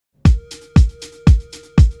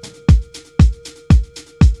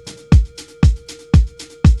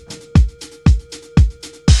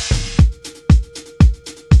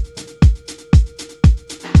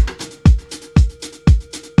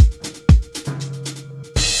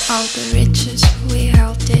All the riches we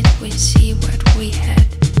held, did we see what we had?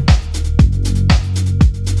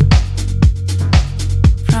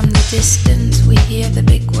 From the distance we hear the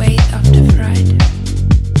big weight of the fright.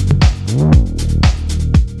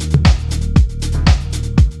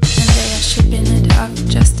 And they are shipping it off,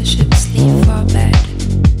 just the ships leave for bed.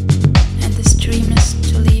 And the stream is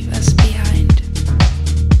to leave us behind.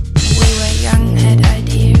 We were young, had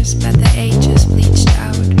ideas, but the ages bleached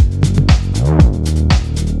out.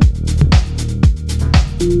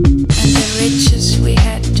 And the riches we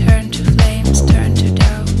had turned to flames, turned to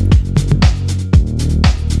doubt.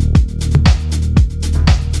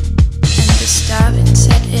 And the starving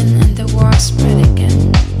set in and the war spread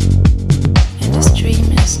again. And the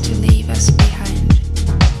stream is to leave us behind.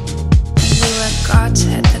 And we were gods,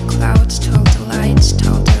 had the clouds, told the lights,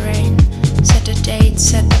 told the rain. Set the dates,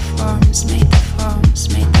 set the forms, made the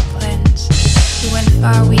plans. We went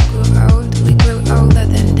far, we grew older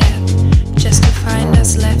than death. Just to find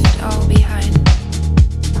us left all behind.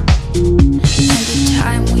 And the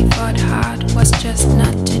time we fought hard was just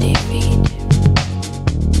not to defeat.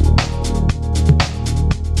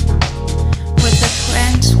 With the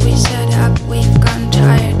plans we set up, we've gone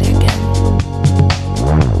tired again.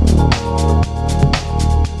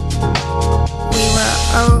 We were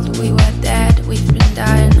old, we were dead, we've been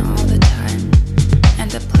dying all the time. And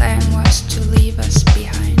the plan was to leave us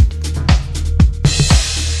behind.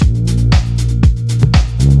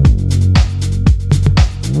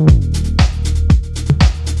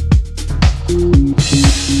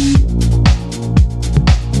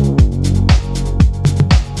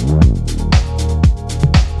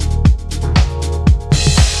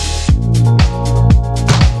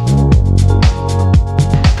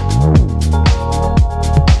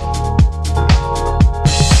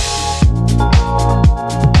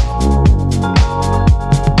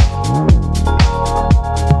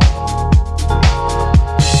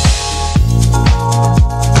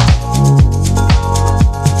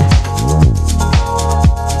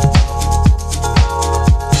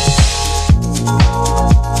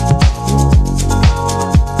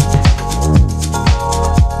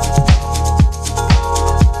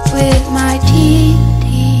 With my teeth,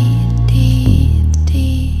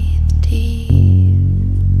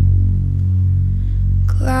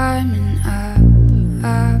 climbing up.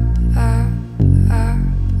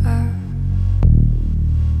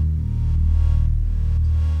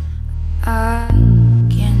 I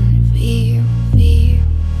can feel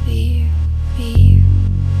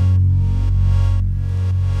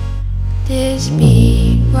this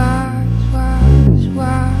beat was.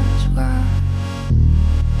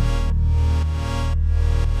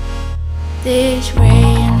 This rain